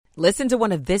Listen to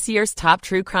one of this year's top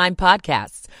true crime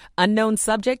podcasts. Unknown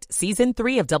Subject, Season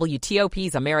 3 of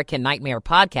WTOP's American Nightmare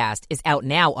podcast is out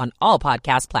now on all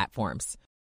podcast platforms.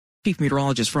 Chief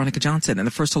Meteorologist Veronica Johnson in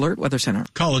the First Alert Weather Center.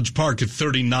 College Park at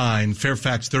 39,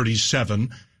 Fairfax 37,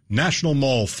 National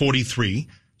Mall 43.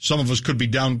 Some of us could be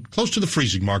down close to the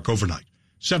freezing mark overnight.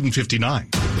 7:59.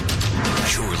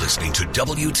 You're listening to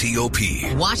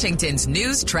WTOP, Washington's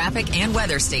news, traffic, and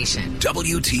weather station.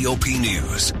 WTOP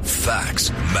News.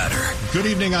 Facts matter. Good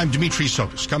evening. I'm Dimitri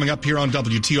Sotis. Coming up here on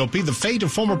WTOP, the fate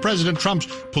of former President Trump's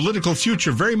political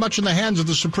future very much in the hands of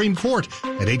the Supreme Court.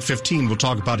 At 8:15, we'll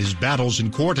talk about his battles in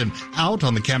court and out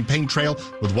on the campaign trail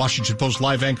with Washington Post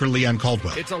live anchor Leanne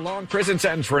Caldwell. It's a long prison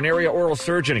sentence for an area oral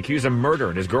surgeon accused of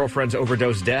murder in his girlfriend's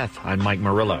overdose death. I'm Mike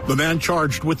Murillo. The man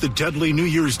charged with the deadly New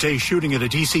Year's Day shooting at a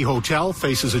D.C. hotel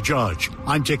faces a judge.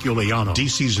 I'm Dick Iuliano.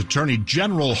 D.C.'s Attorney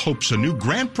General hopes a new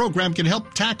grant program can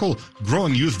help tackle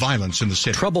growing youth violence in the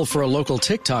city. Trouble for a local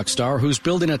TikTok star who's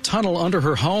building a tunnel under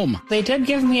her home. They did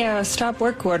give me a stop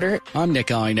work order. I'm Nick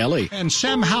Iannelli. And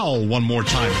Sam Howell one more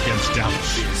time against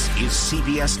Dallas. This is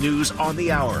CBS News on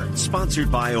the Hour,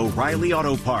 sponsored by O'Reilly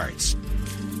Auto Parts.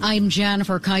 I'm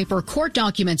Jennifer Kuiper. Court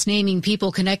documents naming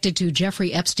people connected to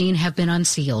Jeffrey Epstein have been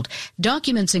unsealed.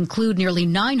 Documents include nearly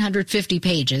 950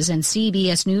 pages, and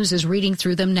CBS News is reading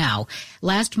through them now.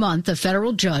 Last month, a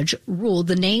federal judge ruled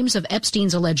the names of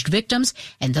Epstein's alleged victims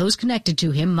and those connected to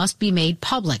him must be made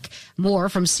public. More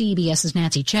from CBS's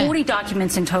Nancy Chen. 40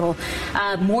 documents in total,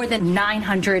 more than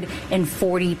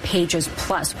 940 pages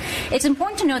plus. It's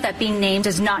important to note that being named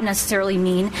does not necessarily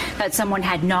mean that someone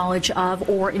had knowledge of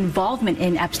or involvement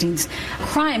in Epstein's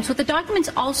crimes, with the documents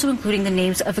also including the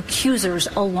names of accusers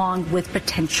along with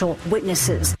potential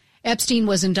witnesses. Epstein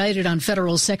was indicted on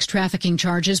federal sex trafficking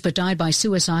charges but died by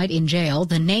suicide in jail.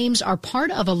 The names are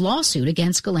part of a lawsuit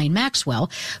against Ghislaine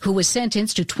Maxwell, who was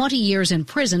sentenced to 20 years in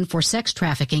prison for sex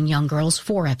trafficking young girls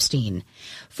for Epstein.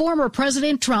 Former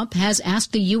President Trump has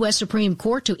asked the U.S. Supreme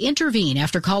Court to intervene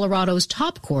after Colorado's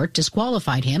top court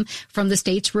disqualified him from the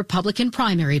state's Republican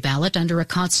primary ballot under a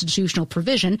constitutional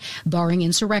provision barring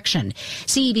insurrection.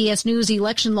 CBS News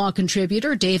election law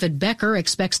contributor David Becker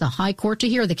expects the high court to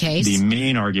hear the case. The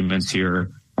main arguments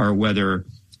here are whether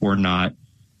or not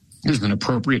this is an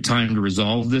appropriate time to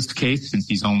resolve this case, since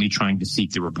he's only trying to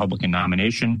seek the Republican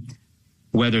nomination,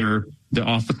 whether the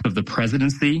office of the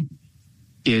presidency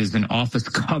is an office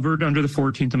covered under the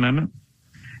 14th Amendment,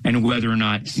 and whether or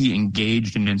not he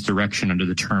engaged in insurrection under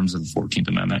the terms of the 14th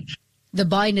Amendment. The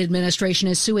Biden administration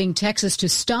is suing Texas to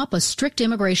stop a strict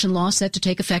immigration law set to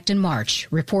take effect in March.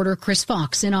 Reporter Chris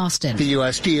Fox in Austin. The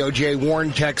U.S. DOJ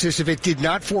warned Texas if it did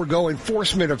not forego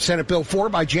enforcement of Senate Bill 4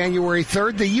 by January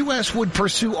 3rd, the U.S. would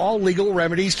pursue all legal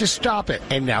remedies to stop it.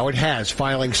 And now it has,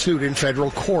 filing suit in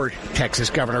federal court. Texas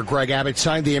Governor Greg Abbott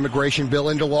signed the immigration bill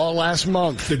into law last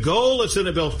month. The goal of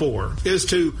Senate Bill 4 is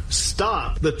to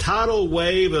stop the tidal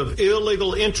wave of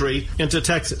illegal entry into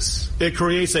Texas. It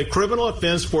creates a criminal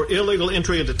offense for illegal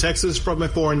entry into Texas from a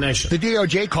foreign nation. The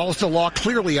DOJ calls the law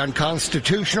clearly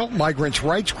unconstitutional. Migrants'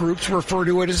 rights groups refer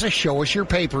to it as a show us your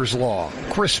papers law.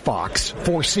 Chris Fox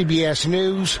for CBS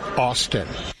News, Austin.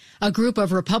 A group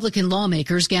of Republican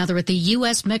lawmakers gather at the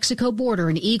U.S.-Mexico border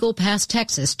in Eagle Pass,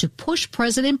 Texas, to push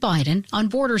President Biden on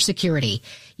border security.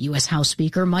 U.S. House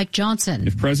Speaker Mike Johnson.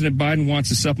 If President Biden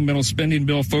wants a supplemental spending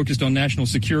bill focused on national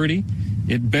security,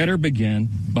 it better begin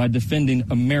by defending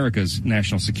America's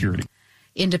national security.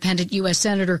 Independent U.S.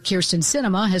 Senator Kyrsten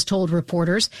Sinema has told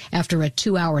reporters after a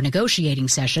 2-hour negotiating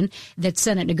session that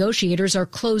Senate negotiators are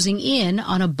closing in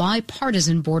on a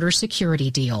bipartisan border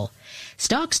security deal.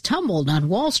 Stocks tumbled on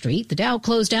Wall Street. The Dow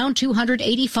closed down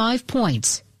 285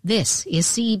 points. This is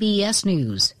CBS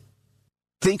News.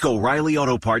 Think O'Reilly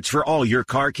Auto Parts for all your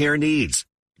car care needs.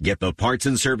 Get the parts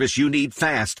and service you need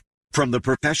fast from the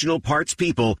professional parts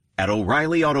people at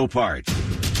O'Reilly Auto Parts.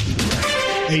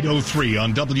 8:03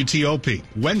 on WTOP.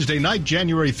 Wednesday night,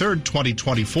 January 3rd,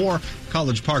 2024.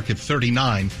 College Park at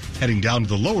 39, heading down to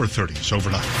the lower 30s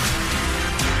overnight.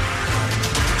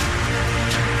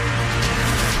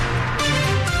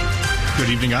 Good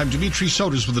evening. I'm Dimitri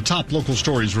Sotis with the top local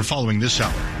stories we're following this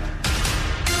hour.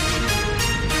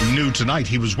 New tonight,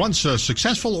 he was once a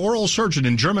successful oral surgeon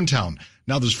in Germantown.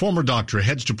 Now this former doctor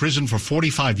heads to prison for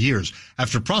 45 years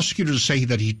after prosecutors say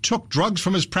that he took drugs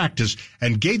from his practice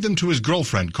and gave them to his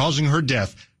girlfriend, causing her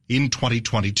death in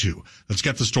 2022. Let's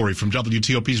get the story from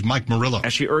WTOP's Mike Murillo.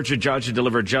 As she urged a judge to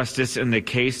deliver justice in the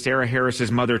case, Sarah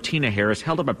Harris's mother, Tina Harris,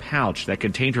 held up a pouch that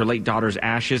contained her late daughter's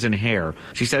ashes and hair.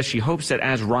 She says she hopes that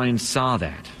as Ryan saw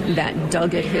that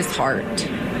dug at his heart,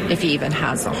 if he even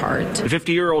has a heart. The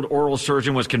 50-year-old oral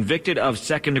surgeon was convicted of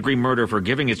second-degree murder for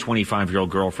giving his 25-year-old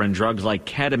girlfriend drugs like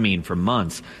ketamine for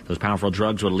months. Those powerful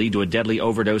drugs would lead to a deadly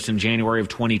overdose in January of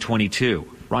 2022.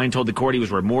 Ryan told the court he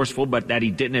was remorseful, but that he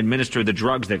didn't administer the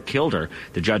drugs that killed her.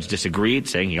 The judge disagreed,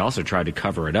 saying he also tried to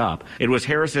cover it up. It was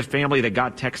Harris's family that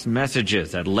got text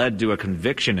messages that led to a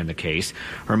conviction in the case.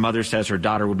 Her mother says her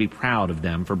daughter would be proud of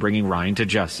them for bringing Ryan to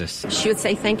justice. She would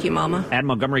say, "Thank you, Mama." At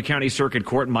Montgomery County Circuit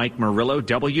Court, Mike Murillo,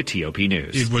 WTOP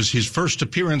News. It was his first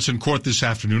appearance in court this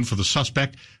afternoon for the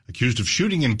suspect accused of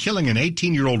shooting and killing an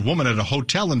 18-year-old woman at a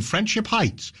hotel in Friendship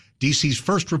Heights, D.C.'s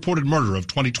first reported murder of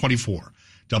 2024.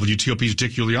 WTOP's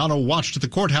Dick Giuliano watched at the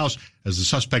courthouse as the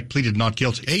suspect pleaded not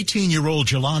guilty. 18-year-old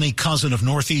Jelani Cousin of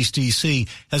Northeast D.C.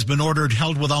 has been ordered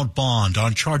held without bond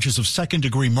on charges of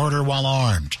second-degree murder while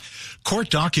armed. Court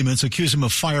documents accuse him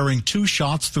of firing 2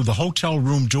 shots through the hotel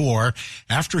room door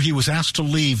after he was asked to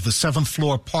leave the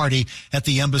 7th-floor party at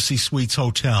the Embassy Suites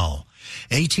Hotel.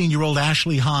 18-year-old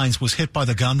Ashley Hines was hit by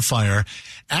the gunfire.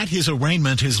 At his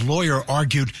arraignment, his lawyer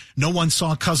argued no one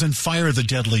saw Cousin fire the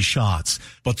deadly shots,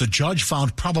 but the judge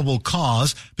found probable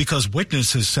cause because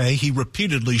witnesses say he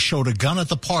repeatedly showed a gun at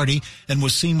the party and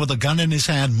was seen with a gun in his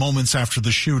hand moments after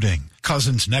the shooting.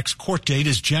 Cousin's next court date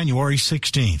is January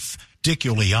 16th. Dick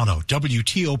Giuliano,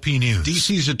 WTOP News.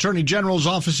 D.C.'s Attorney General's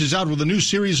office is out with a new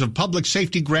series of public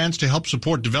safety grants to help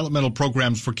support developmental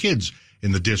programs for kids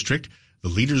in the district. The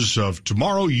Leaders of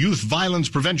Tomorrow Youth Violence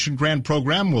Prevention Grant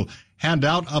Program will hand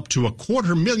out up to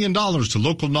 $250,000 to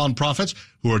local nonprofits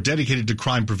who are dedicated to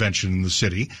crime prevention in the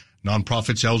city.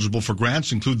 Nonprofits eligible for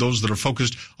grants include those that are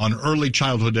focused on early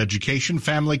childhood education,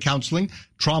 family counseling,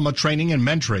 trauma training, and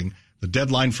mentoring. The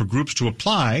deadline for groups to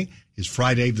apply is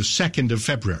Friday, the 2nd of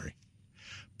February.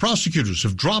 Prosecutors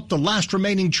have dropped the last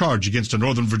remaining charge against a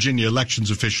Northern Virginia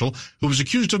elections official who was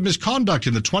accused of misconduct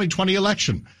in the 2020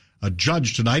 election. A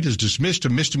judge tonight has dismissed a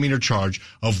misdemeanor charge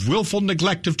of willful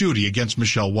neglect of duty against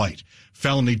Michelle White.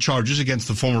 Felony charges against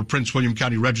the former Prince William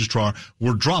County Registrar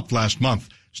were dropped last month.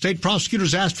 State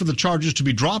prosecutors asked for the charges to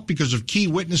be dropped because of key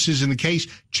witnesses in the case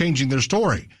changing their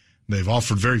story. They've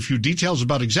offered very few details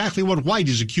about exactly what White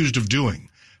is accused of doing.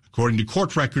 According to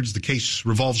court records, the case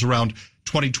revolves around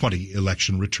 2020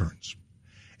 election returns.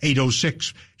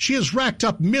 8:06. She has racked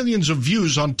up millions of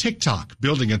views on TikTok,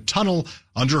 building a tunnel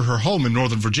under her home in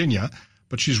Northern Virginia.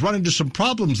 But she's run into some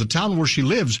problems. The town where she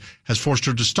lives has forced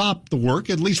her to stop the work,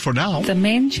 at least for now. The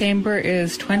main chamber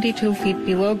is 22 feet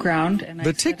below ground. And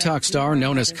the TikTok star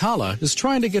known as Kala is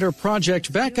trying to get her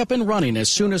project back up and running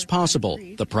as soon as possible.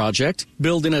 The project,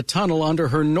 building a tunnel under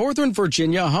her Northern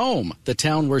Virginia home. The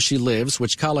town where she lives,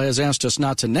 which Kala has asked us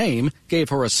not to name, gave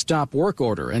her a stop work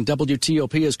order, and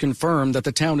WTOP has confirmed that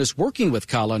the town is working with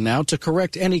Kala now to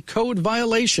correct any code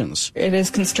violations. It is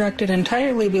constructed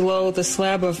entirely below the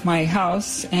slab of my house,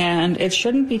 and it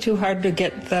shouldn't be too hard to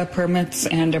get the permits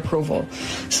and approval.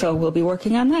 So we'll be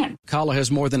working on that. Kala has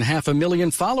more than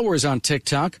 500,000 followers on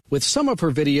TikTok, with some of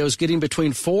her videos getting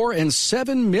between 4 and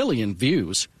 7 million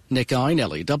views. Nick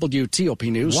Einelli,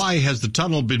 WTOP News. Why has the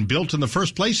tunnel been built in the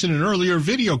first place? In an earlier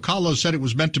video, Kala said it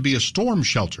was meant to be a storm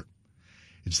shelter.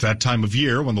 It's that time of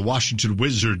year when the Washington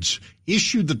Wizards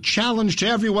issued the challenge to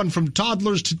everyone from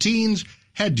toddlers to teens.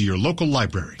 Head to your local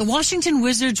library. The Washington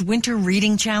Wizards Winter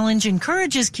Reading Challenge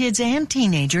encourages kids and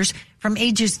teenagers from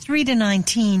ages 3 to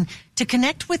 19 to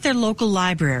connect with their local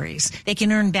libraries. They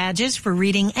can earn badges for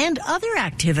reading and other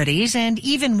activities, and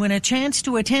even win a chance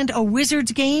to attend a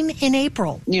Wizards game in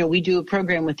April. You know, we do a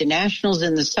program with the Nationals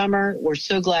in the summer. We're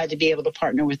so glad to be able to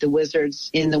partner with the Wizards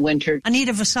in the winter.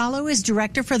 Anita Vassallo is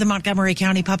director for the Montgomery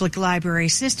County Public Library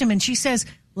System, and she says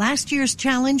last year's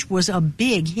challenge was a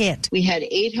big hit. We had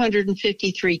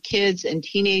 853 kids and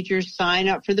teenagers sign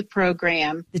up for the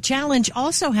program. The challenge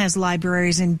also has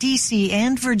libraries in D.C.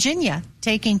 and Virginia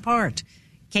taking part.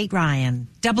 Kate Ryan,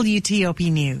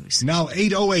 WTOP News. Now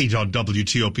 8:08 on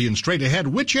WTOP, and straight ahead,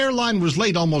 which airline was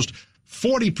late almost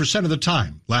 40% of the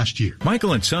time last year?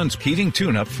 Michael and Son's heating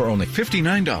tune-up for only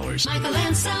 $59. Michael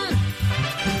and Son.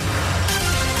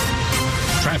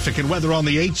 Traffic and weather on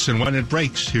the 8s, and when it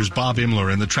breaks, here's Bob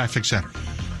Imler in the traffic center.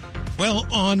 Well,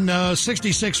 on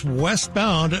 66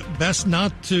 westbound, best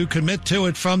not to commit to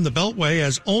it from the Beltway,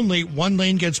 as only one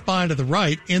lane gets by to the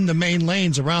right in the main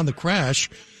lanes around the crash.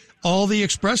 All the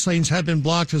express lanes have been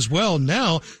blocked as well.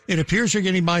 Now it appears you're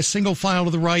getting by single file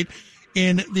to the right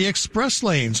in the express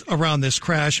lanes around this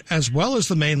crash, as well as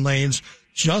the main lanes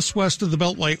just west of the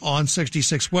Beltway on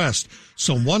 66 West.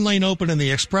 So one lane open in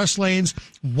the express lanes,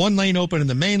 one lane open in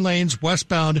the main lanes,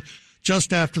 westbound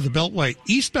just after the Beltway.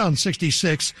 Eastbound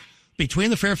 66 between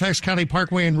the Fairfax County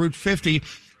Parkway and Route 50,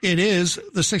 it is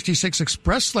the 66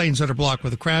 express lanes that are blocked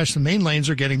with a crash. The main lanes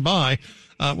are getting by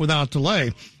without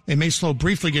delay. They may slow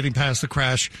briefly getting past the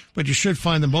crash, but you should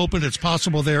find them open. It's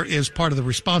possible there is part of the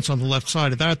response on the left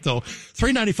side of that, though.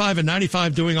 395 and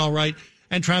 95 doing all right.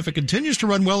 And traffic continues to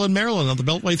run well in Maryland on the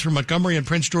Beltway through Montgomery and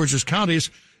Prince George's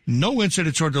counties. No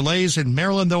incidents or delays in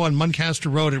Maryland, though, on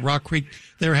Muncaster Road at Rock Creek.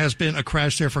 There has been a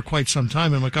crash there for quite some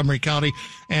time in Montgomery County,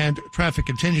 and traffic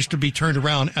continues to be turned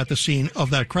around at the scene of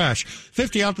that crash.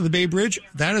 50 out to the Bay Bridge,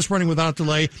 that is running without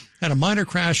delay, and a minor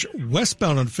crash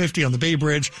westbound on 50 on the Bay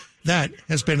Bridge. That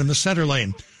has been in the center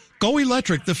lane. Go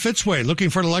electric the Fitzway.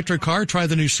 Looking for an electric car? Try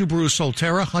the new Subaru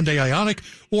Solterra, Hyundai Ioniq,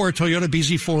 or Toyota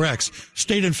BZ4X.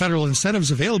 State and federal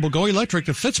incentives available. Go electric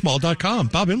at fitzmall.com.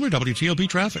 Bob Imler, WTOP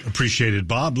Traffic. Appreciated,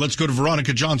 Bob. Let's go to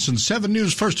Veronica Johnson, 7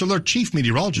 News First Alert Chief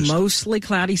Meteorologist. Mostly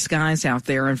cloudy skies out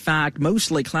there. In fact,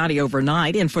 mostly cloudy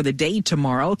overnight. And for the day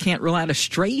tomorrow, can't rule out a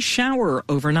stray shower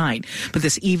overnight. But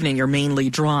this evening, you're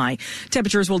mainly dry.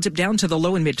 Temperatures will dip down to the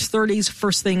low and mid 30s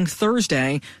first thing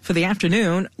Thursday. For the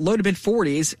afternoon, low to mid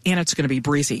 40s. And it's going to be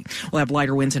breezy. We'll have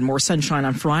lighter winds and more sunshine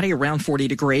on Friday, around 40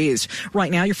 degrees. Right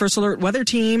now, your First Alert weather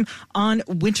team on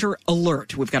winter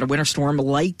alert. We've got a winter storm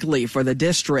likely for the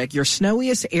district. Your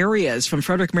snowiest areas from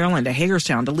Frederick, Maryland to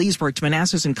Hagerstown to Leesburg to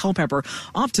Manassas and Culpeper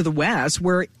off to the west,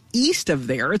 where east of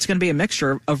there, it's going to be a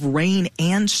mixture of rain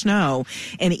and snow.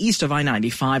 And east of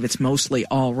I-95, it's mostly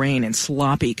all rain and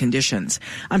sloppy conditions.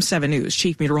 I'm 7 News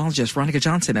Chief Meteorologist Veronica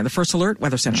Johnson at the First Alert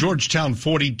Weather Center. Georgetown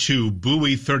 42,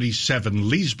 Bowie 37,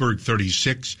 Leesburg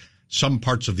 36. Some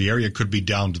parts of the area could be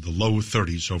down to the low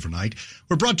 30s overnight.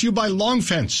 We're brought to you by Long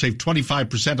Fence. Save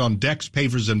 25% on decks,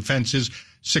 pavers, and fences.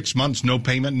 6 months, no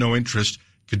payment, no interest.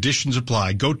 Conditions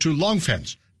apply. Go to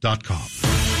longfence.com.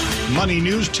 Money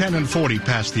News, 10 and 40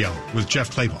 past the hour with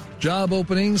Jeff Claiborne. Job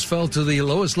openings fell to the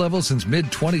lowest level since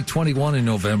mid-2021 in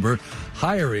November.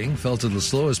 Hiring fell to the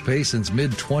slowest pace since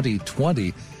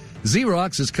mid-2020.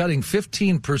 Xerox is cutting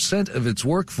 15% of its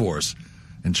workforce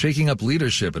and shaking up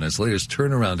leadership in its latest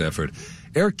turnaround effort.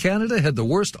 Air Canada had the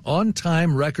worst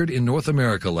on-time record in North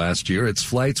America last year. Its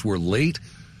flights were late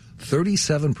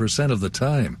 37% of the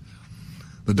time.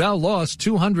 The Dow lost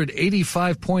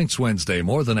 285 points Wednesday,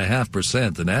 more than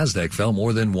 0.5%. The Nasdaq fell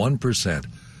more than 1%.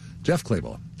 Jeff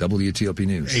Claiborne, WTOP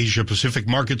News. Asia-Pacific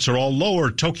markets are all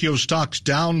lower. Tokyo stocks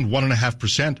down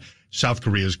 1.5%. South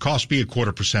Korea's Kospi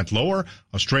 0.25% lower.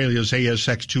 Australia's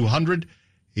ASX 200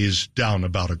 is down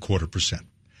about 0.25%.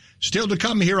 Still to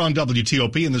come here on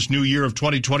WTOP in this new year of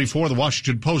 2024, the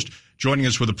Washington Post joining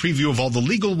us with a preview of all the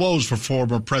legal woes for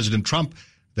former President Trump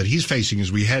that he's facing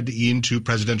as we head into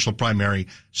presidential primary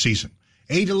season.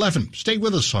 8:11. Stay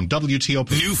with us on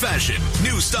WTOP. New fashion,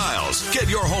 new styles. Get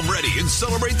your home ready and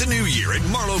celebrate the new year at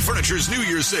Marlowe Furniture's New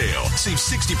Year sale. Save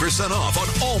 60% off on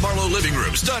all Marlowe living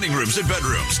rooms, dining rooms, and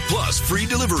bedrooms. Plus, free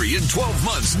delivery in 12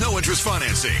 months, no interest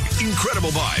financing.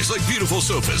 Incredible buys like beautiful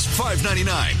sofas,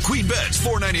 $5.99. Queen beds,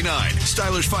 $4.99.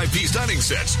 Stylish 5-piece dining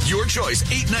sets, your choice,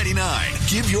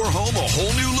 $8.99. Give your home a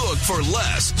whole new look for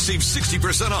less. Save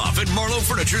 60% off at Marlowe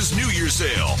Furniture's New Year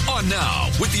sale. On now,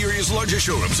 with the area's largest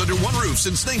showrooms under one roof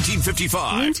since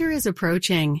 1955. Winter is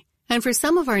approaching, and for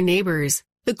some of our neighbors,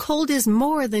 the cold is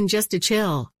more than just a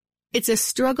chill. It's a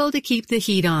struggle to keep the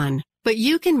heat on, but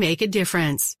you can make a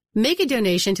difference. Make a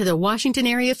donation to the Washington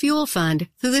Area Fuel Fund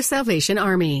through the Salvation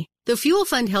Army. The Fuel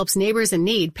Fund helps neighbors in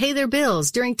need pay their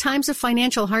bills during times of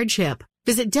financial hardship.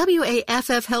 Visit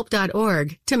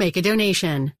waffhelp.org to make a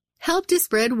donation. Help to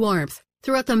spread warmth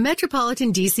throughout the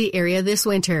metropolitan D.C. area this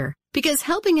winter, because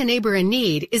helping a neighbor in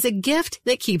need is a gift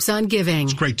that keeps on giving.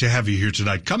 It's great to have you here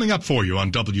tonight. Coming up for you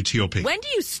on WTOP. When do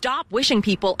you stop wishing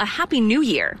people a Happy New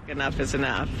Year? Enough is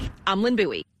enough. I'm Lynn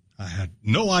Bowie. I had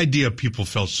no idea people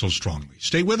felt so strongly.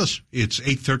 Stay with us. It's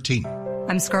 8:13.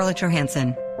 I'm Scarlett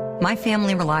Johansson. My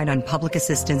family relied on public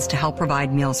assistance to help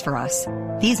provide meals for us.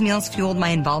 These meals fueled my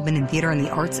involvement in theater and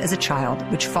the arts as a child,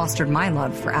 which fostered my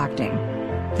love for acting.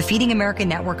 The Feeding America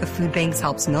network of food banks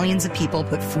helps millions of people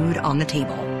put food on the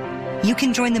table. You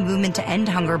can join the movement to end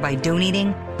hunger by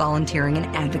donating, volunteering, and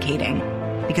advocating.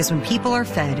 Because when people are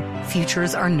fed,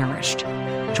 futures are nourished.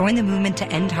 Join the movement to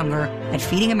end hunger at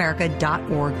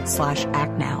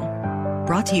feedingamerica.org/actnow.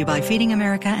 Brought to you by Feeding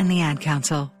America and the Ad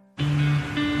Council.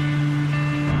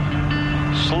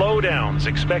 Slowdowns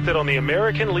expected on the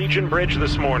American Legion Bridge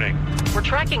this morning. We're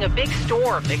tracking a big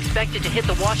storm expected to hit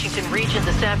the Washington region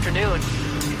this afternoon.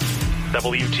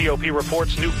 WTOP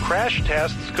reports new crash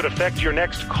tests could affect your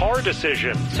next car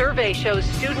decision. Survey shows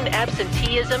student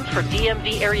absenteeism for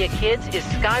DMV area kids is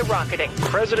skyrocketing.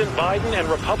 President Biden and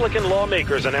Republican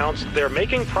lawmakers announced they're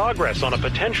making progress on a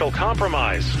potential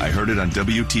compromise. I heard it on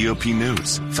WTOP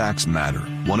News. Facts matter.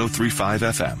 103.5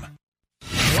 FM.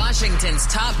 Washington's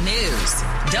top news.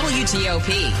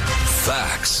 WTOP.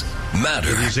 Facts matter.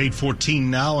 It is 8:14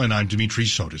 now, and I'm Dimitri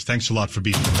Sotis. Thanks a lot for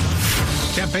being here.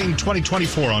 Campaign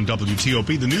 2024 on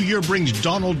WTOP. The new year brings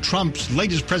Donald Trump's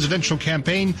latest presidential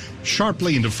campaign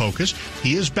sharply into focus.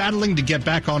 He is battling to get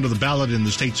back onto the ballot in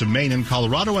the states of Maine and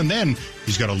Colorado, and then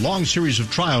he's got a long series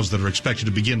of trials that are expected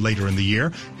to begin later in the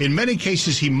year. In many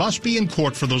cases, he must be in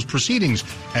court for those proceedings,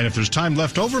 and if there's time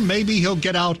left over, maybe he'll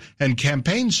get out and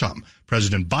campaign some.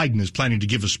 President Biden is planning to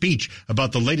give a speech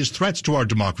about the latest threats to our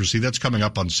democracy. That's coming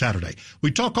up on Saturday.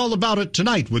 We talk all about it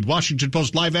tonight with Washington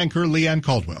Post live anchor Leanne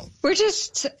Caldwell. We're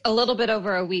just a little bit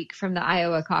over a week from the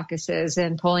Iowa caucuses,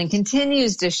 and polling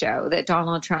continues to show that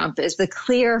Donald Trump is the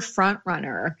clear front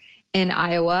runner in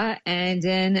Iowa and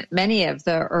in many of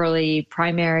the early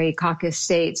primary caucus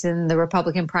states in the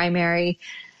Republican primary.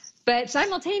 But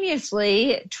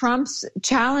simultaneously, Trump's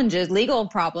challenges, legal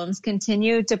problems,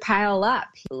 continue to pile up.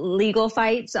 Legal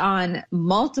fights on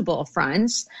multiple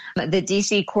fronts. The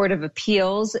D.C. Court of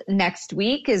Appeals next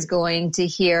week is going to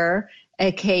hear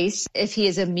a case if he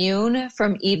is immune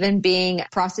from even being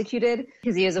prosecuted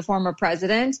because he is a former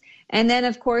president. And then,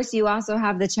 of course, you also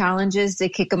have the challenges to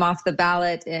kick him off the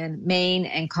ballot in Maine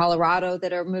and Colorado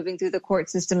that are moving through the court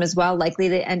system as well, likely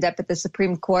to end up at the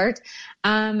Supreme Court.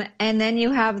 And then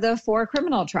you have the 4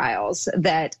 criminal trials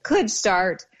that could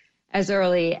start as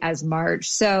early as March.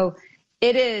 So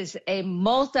it is a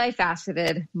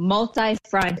multifaceted,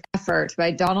 multi-front effort by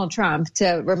Donald Trump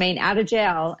to remain out of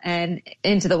jail and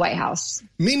into the White House.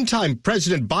 Meantime,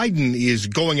 President Biden is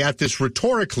going at this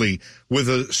rhetorically with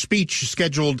a speech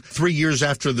scheduled 3 years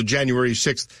after the January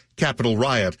 6th Capitol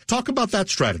riot. Talk about that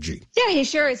strategy. Yeah, he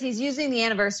sure is. He's using the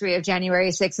anniversary of January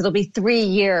 6th. It'll be 3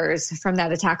 years from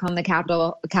that attack on the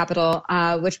Capitol,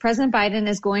 which President Biden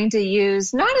is going to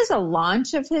use not as a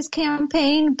launch of his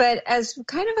campaign, but as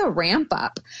kind of a ramp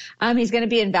up. He's going to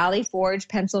be in Valley Forge,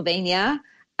 Pennsylvania,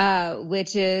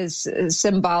 which is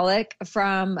symbolic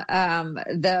from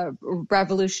the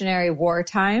Revolutionary War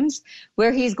times,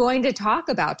 where he's going to talk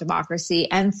about democracy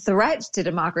and threats to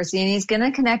democracy, and he's going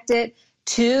to connect it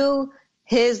to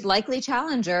his likely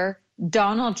challenger,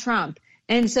 Donald Trump.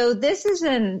 And so this is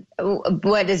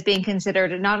what is being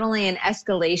considered not only an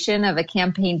escalation of a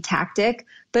campaign tactic,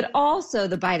 but also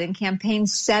the Biden campaign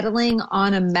settling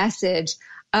on a message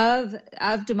of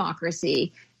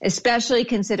democracy, especially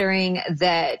considering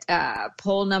that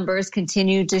poll numbers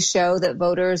continue to show that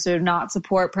voters do not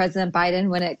support President Biden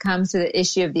when it comes to the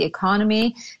issue of the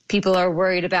economy. People are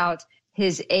worried about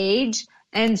his age.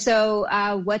 And so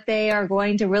what they are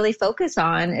going to really focus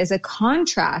on is a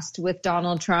contrast with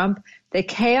Donald Trump, the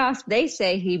chaos they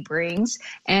say he brings,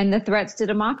 and the threats to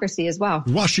democracy as well.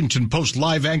 Washington Post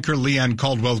live anchor Leanne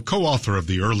Caldwell, co-author of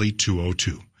the early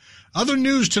 202. Other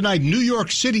news tonight, New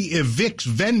York City evicts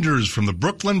vendors from the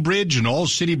Brooklyn Bridge and all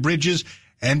city bridges,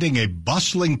 ending a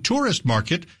bustling tourist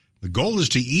market. The goal is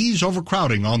to ease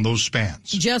overcrowding on those spans.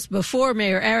 Just before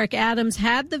Mayor Eric Adams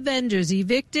had the vendors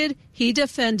evicted, he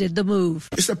defended the move.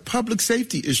 It's a public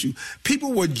safety issue.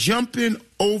 People were jumping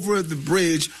over the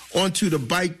bridge onto the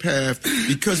bike path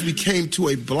because we came to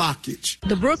a blockage.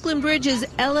 The Brooklyn Bridge's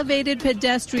elevated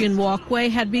pedestrian walkway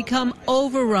had become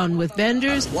overrun with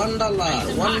vendors.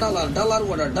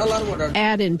 $1.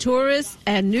 Add in tourists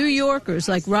and New Yorkers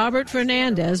like Robert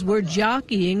Fernandez were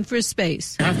jockeying for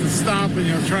space. You have to stop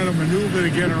and try to maneuver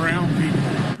to get around people.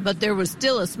 But there was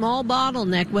still a small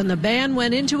bottleneck when the ban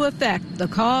went into effect. The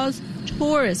cause?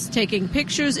 Tourists taking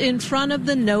pictures in front of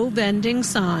the no vending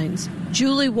signs.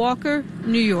 Julie Walker,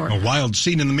 New York. A wild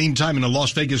scene in the meantime in a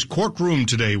Las Vegas courtroom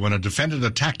today when a defendant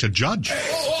attacked a judge.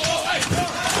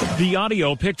 The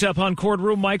audio picked up on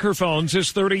courtroom microphones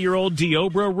as 30-year-old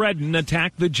Deobra Redden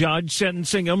attacked the judge,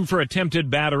 sentencing him for attempted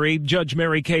battery. Judge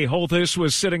Mary Kay Holthus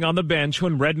was sitting on the bench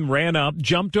when Redden ran up,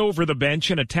 jumped over the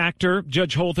bench, and attacked her.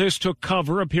 Judge Holthus took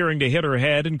cover, appearing to hit her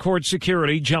head, and court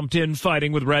security jumped in,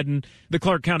 fighting with Redden. The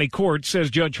Clark County Court says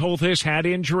Judge Holthus had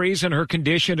injuries and her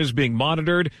condition is being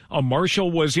monitored. A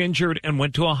marshal was injured and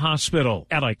went to a hospital.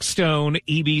 Alex Stone,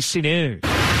 EBC News.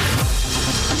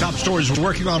 Top stories we're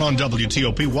working on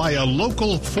WTOP. Why a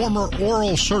local former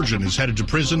oral surgeon is headed to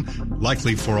prison,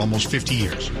 likely for almost 50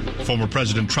 years. Former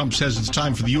President Trump says it's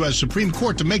time for the U.S. Supreme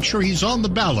Court to make sure he's on the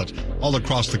ballot all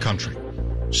across the country.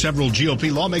 Several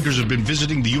GOP lawmakers have been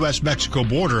visiting the U.S.-Mexico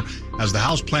border as the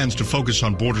House plans to focus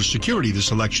on border security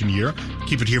this election year.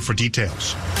 Keep it here for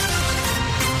details.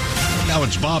 Now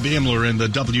it's Bob Imler in the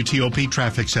WTOP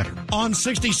Traffic Center. On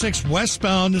 66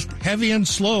 westbound, heavy and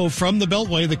slow from the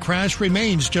Beltway. The crash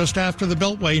remains just after the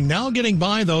Beltway. Now getting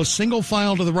by, though, single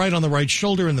file to the right on the right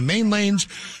shoulder in the main lanes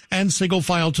and single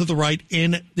file to the right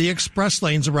in the express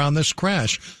lanes around this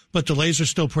crash. But delays are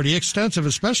still pretty extensive,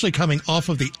 especially coming off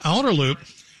of the outer loop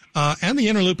and the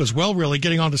inner loop as well, really,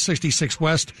 getting onto 66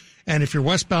 west. And if you're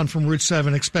westbound from Route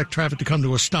 7, expect traffic to come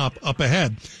to a stop up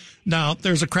ahead. Now,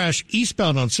 there's a crash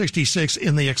eastbound on 66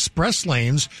 in the express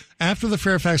lanes after the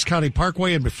Fairfax County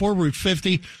Parkway and before Route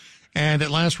 50. And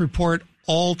at last report,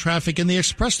 all traffic in the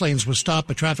express lanes was stopped,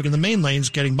 but traffic in the main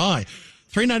lanes getting by.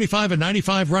 395 and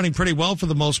 95 running pretty well for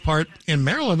the most part. In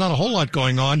Maryland, not a whole lot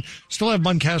going on. Still have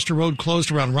Muncaster Road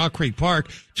closed around Rock Creek Park.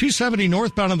 270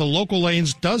 northbound in the local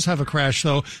lanes does have a crash,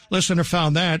 though. Listener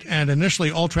found that, and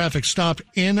initially all traffic stopped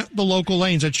in the local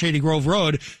lanes at Shady Grove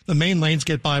Road. The main lanes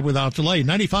get by without delay.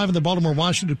 95 in the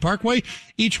Baltimore-Washington Parkway,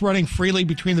 each running freely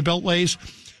between the beltways.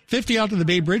 50 out to the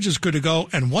Bay Bridge is good to go,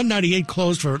 and 198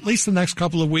 closed for at least the next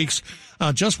couple of weeks,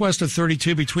 just west of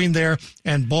 32 between there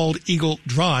and Bald Eagle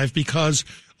Drive because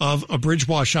of a bridge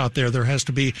washout there. There has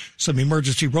to be some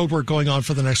emergency road work going on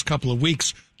for the next couple of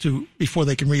weeks before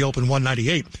they can reopen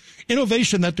 198.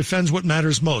 Innovation that defends what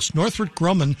matters most. Northrop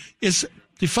Grumman is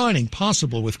defining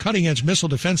possible with cutting-edge missile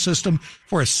defense system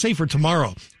for a safer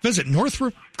tomorrow. Visit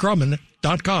northropgrumman.com.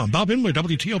 Bob Imler,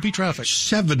 WTOP Traffic.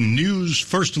 7 News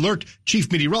First Alert,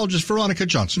 Chief Meteorologist Veronica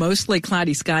Johnson. Mostly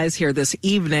cloudy skies here this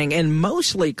evening and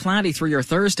mostly cloudy through your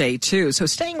Thursday, too, so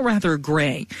staying rather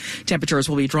gray. Temperatures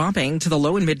will be dropping to the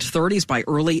low and mid-30s by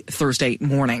early Thursday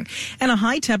morning. And a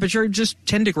high temperature just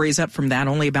 10 degrees up from that,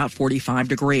 only about 45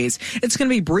 degrees. It's going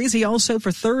to be breezy also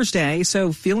for Thursday,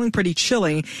 so feeling pretty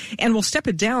chilly. And we'll step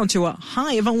it down to a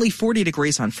high of only 40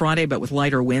 degrees on Friday, but with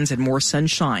lighter winds and more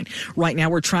sunshine. Right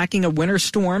now we're tracking a winter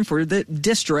storm for the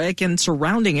district and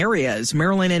surrounding areas,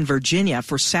 Maryland and Virginia,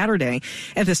 for Saturday.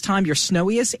 At this time, your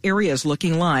snowiest areas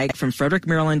looking like from Frederick,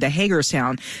 Maryland to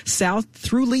Hagerstown, south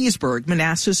through Leesburg,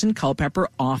 Manassas, and Culpeper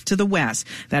off to the west.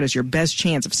 That is your best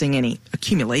chance of seeing any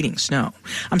accumulating snow.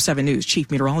 I'm 7 News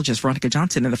Chief Meteorologist Veronica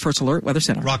Johnson in the First Alert Weather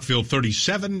Center. Rockville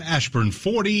 37, Ashburn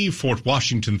 40, Fort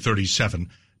Washington 37,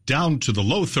 down to the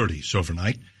low 30s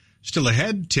overnight. Still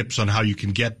ahead, tips on how you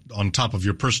can get on top of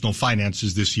your personal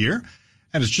finances this year.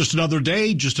 And it's just another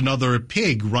day, just another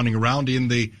pig running around in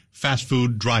the fast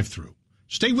food drive-thru.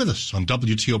 Stay with us on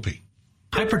WTOP.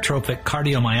 Hypertrophic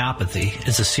cardiomyopathy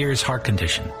is a serious heart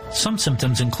condition. Some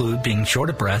symptoms include being short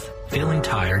of breath, feeling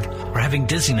tired, or having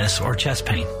dizziness or chest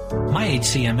pain. My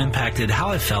HCM impacted how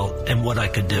I felt and what I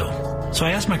could do. So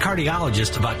I asked my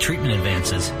cardiologist about treatment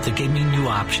advances that gave me new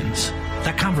options.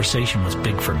 That conversation was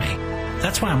big for me.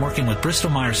 That's why I'm working with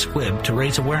Bristol-Myers Squibb to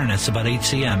raise awareness about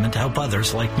HCM and to help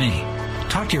others like me.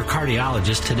 Talk to your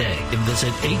cardiologist today and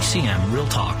visit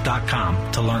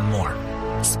hcmrealtalk.com to learn more.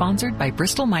 Sponsored by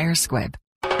Bristol-Myers Squibb.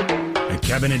 At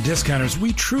Cabinet Discounters,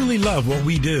 we truly love what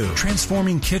we do.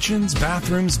 Transforming kitchens,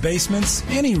 bathrooms, basements,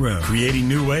 any room. Creating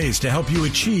new ways to help you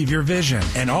achieve your vision.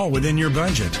 And all within your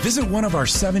budget. Visit one of our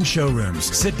 7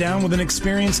 showrooms. Sit down with an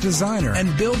experienced designer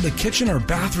and build the kitchen or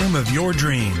bathroom of your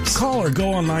dreams. Call or go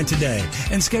online today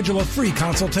and schedule a free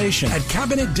consultation at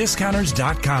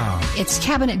CabinetDiscounters.com. It's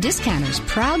Cabinet Discounters,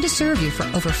 proud to serve you for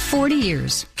over 40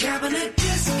 years. Cabinet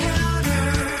Discounters.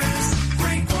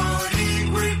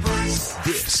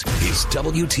 This is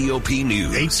WTOP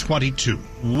News. 8:22.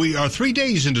 We are 3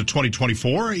 days into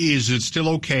 2024. Is it still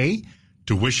okay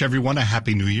to wish everyone a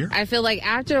Happy New Year? I feel like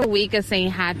after a week of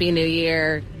saying Happy New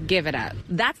Year, give it up.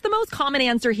 That's the most common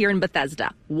answer here in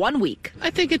Bethesda. 1 week.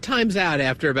 I think it times out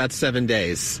after about 7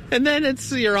 days. And then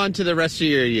you're on to the rest of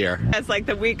your year. As like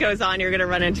the week goes on, you're going to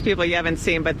run into people you haven't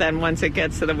seen, but then once it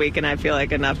gets to the weekend, I feel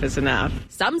like enough is enough.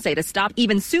 Some say to stop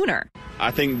even sooner. I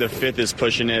think the 5th is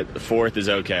pushing it. The 4th is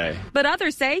okay. But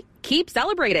others say keep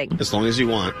celebrating. As long as you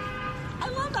want. I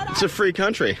love that. It's a free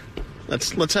country.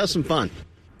 Let's have some fun.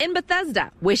 In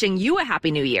Bethesda, wishing you a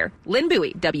Happy New Year. Lynn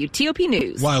Bowie, WTOP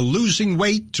News. While losing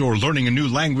weight or learning a new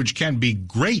language can be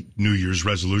great New Year's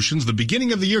resolutions, the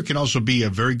beginning of the year can also be a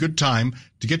very good time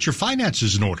to get your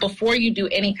finances in order. Before you do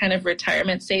any kind of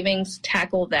retirement savings,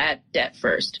 tackle that debt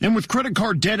first. And with credit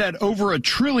card debt at over $1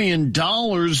 trillion,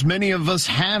 many of us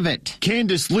have it.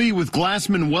 Candace Lee with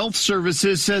Glassman Wealth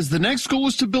Services says the next goal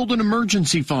is to build an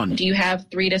emergency fund. Do you have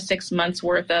 3 to 6 months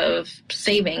worth of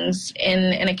savings in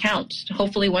an account?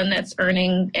 Hopefully one that's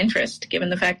earning interest, given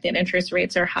the fact that interest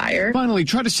rates are higher. Finally,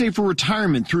 try to save for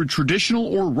retirement through traditional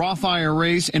or Roth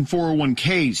IRAs and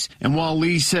 401ks. And while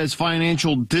Lee says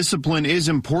financial discipline is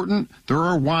important, there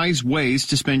are wise ways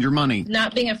to spend your money.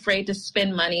 Not being afraid to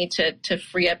spend money to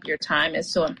free up your time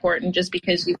is so important, just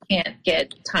because you can't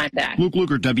get time back. Luke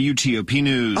Luger, WTOP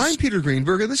News. I'm Peter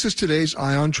Greenberg, and this is today's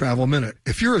Ion Travel Minute.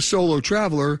 If you're a solo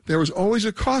traveler, there was always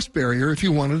a cost barrier if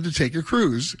you wanted to take a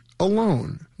cruise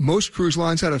alone. Most cruise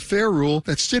lines had a fare rule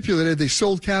that stipulated they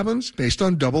sold cabins based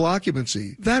on double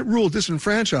occupancy. That rule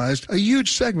disenfranchised a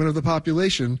huge segment of the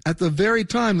population at the very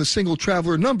time the single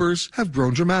traveler numbers have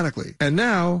grown dramatically. And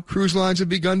now, cruise lines have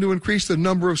begun to increase the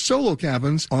number of solo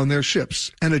cabins on their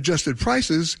ships and adjusted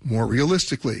prices more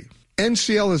realistically.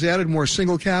 NCL has added more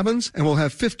single cabins and will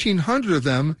have 1,500 of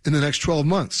them in the next 12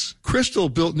 months. Crystal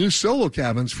built new solo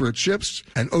cabins for its ships,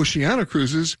 and Oceania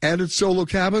Cruises added solo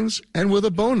cabins and with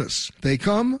a bonus. They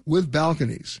come with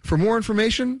balconies. For more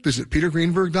information, visit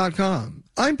petergreenberg.com.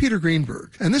 I'm Peter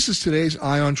Greenberg, and this is today's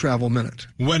Ion Travel Minute.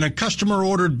 When a customer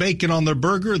ordered bacon on their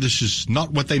burger, this is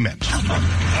not what they meant.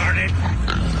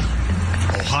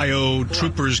 Ohio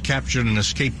troopers captured an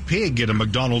escaped pig at a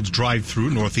McDonald's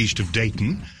drive-thru northeast of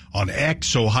Dayton. On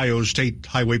X, Ohio State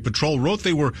Highway Patrol wrote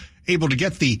they were able to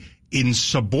get the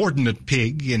insubordinate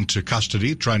pig into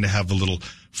custody, trying to have a little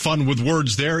fun with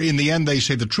words there. In the end, they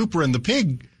say the trooper and the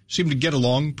pig seem to get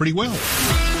along pretty well.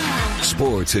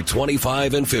 Sports at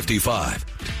 25 and 55.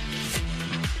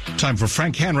 Time for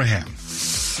Frank Hanrahan.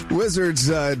 Wizards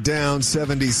down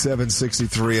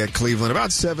 77-63 at Cleveland.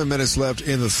 About 7 minutes left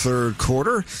in the third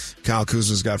quarter. Kyle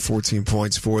Kuzma's got 14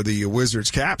 points for the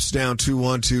Wizards. Caps down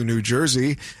 2-1 to New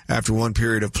Jersey after one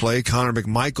period of play. Connor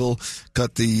McMichael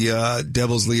cut the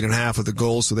Devils' lead in half of the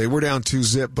goal, so they were down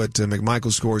 2-0, but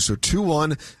McMichael scores. So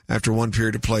 2-1 after one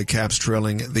period of play. Caps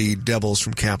trailing the Devils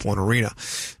from Cap One Arena.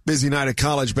 Busy night of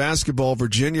college basketball.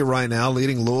 Virginia right now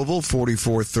leading Louisville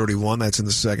 44-31. That's in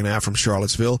the second half from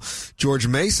Charlottesville. George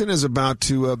Mason is about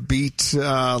to beat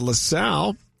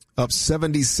LaSalle up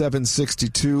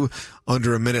 77-62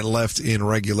 under a minute left in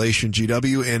regulation.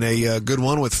 GW in a good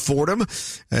one with Fordham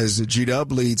as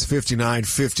GW leads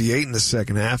 59-58 in the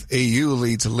second half. AU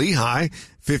leads Lehigh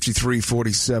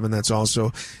 53-47. That's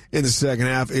also in the second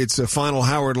half. It's a final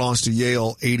Howard loss to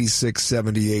Yale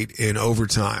 86-78 in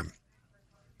overtime.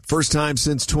 First time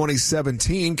since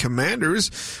 2017, Commanders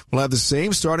will have the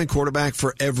same starting quarterback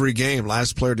for every game.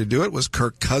 Last player to do it was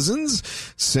Kirk Cousins.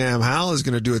 Sam Howell is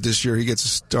going to do it this year. He gets a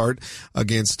start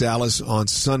against Dallas on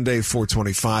Sunday,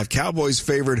 4:25. Cowboys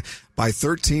favored by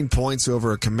 13 points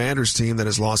over a Commanders team that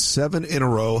has lost 7 in a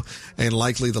row, and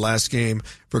likely the last game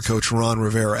for Coach Ron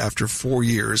Rivera after 4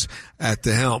 years at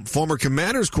the helm. Former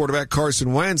Commanders quarterback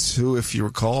Carson Wentz, who, if you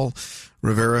recall,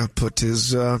 Rivera put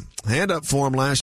his hand up for him last